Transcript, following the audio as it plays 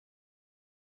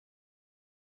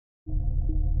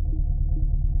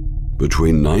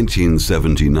Between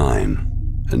 1979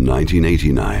 and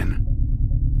 1989,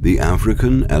 the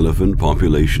African elephant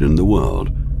population in the world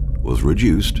was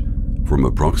reduced from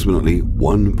approximately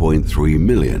 1.3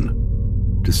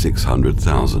 million to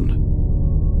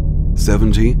 600,000.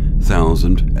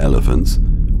 70,000 elephants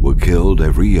were killed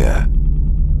every year,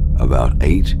 about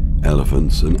 8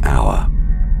 elephants an hour.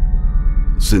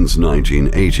 Since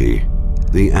 1980,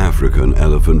 the African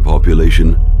elephant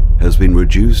population has been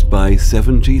reduced by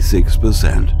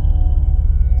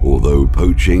 76%. Although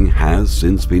poaching has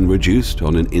since been reduced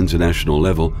on an international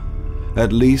level,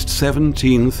 at least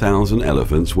 17,000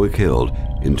 elephants were killed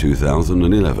in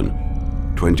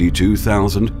 2011,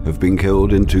 22,000 have been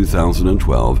killed in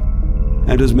 2012,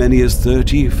 and as many as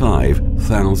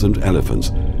 35,000 elephants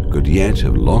could yet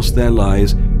have lost their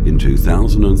lives in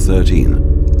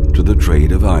 2013 to the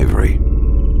trade of ivory.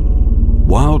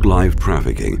 Wildlife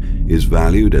trafficking is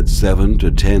valued at $7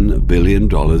 to $10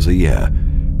 billion a year,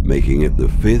 making it the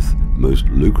 5th most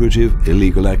lucrative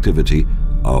illegal activity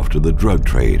after the drug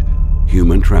trade,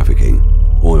 human trafficking,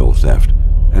 oil theft,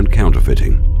 and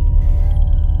counterfeiting.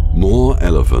 More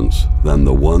elephants than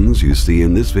the ones you see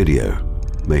in this video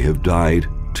may have died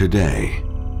today.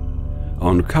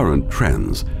 On current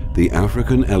trends, the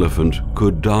African elephant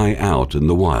could die out in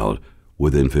the wild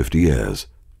within 50 years.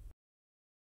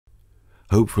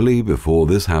 Hopefully, before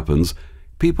this happens,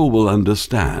 people will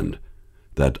understand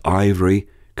that ivory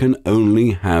can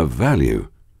only have value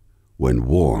when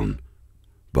worn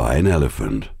by an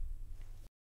elephant.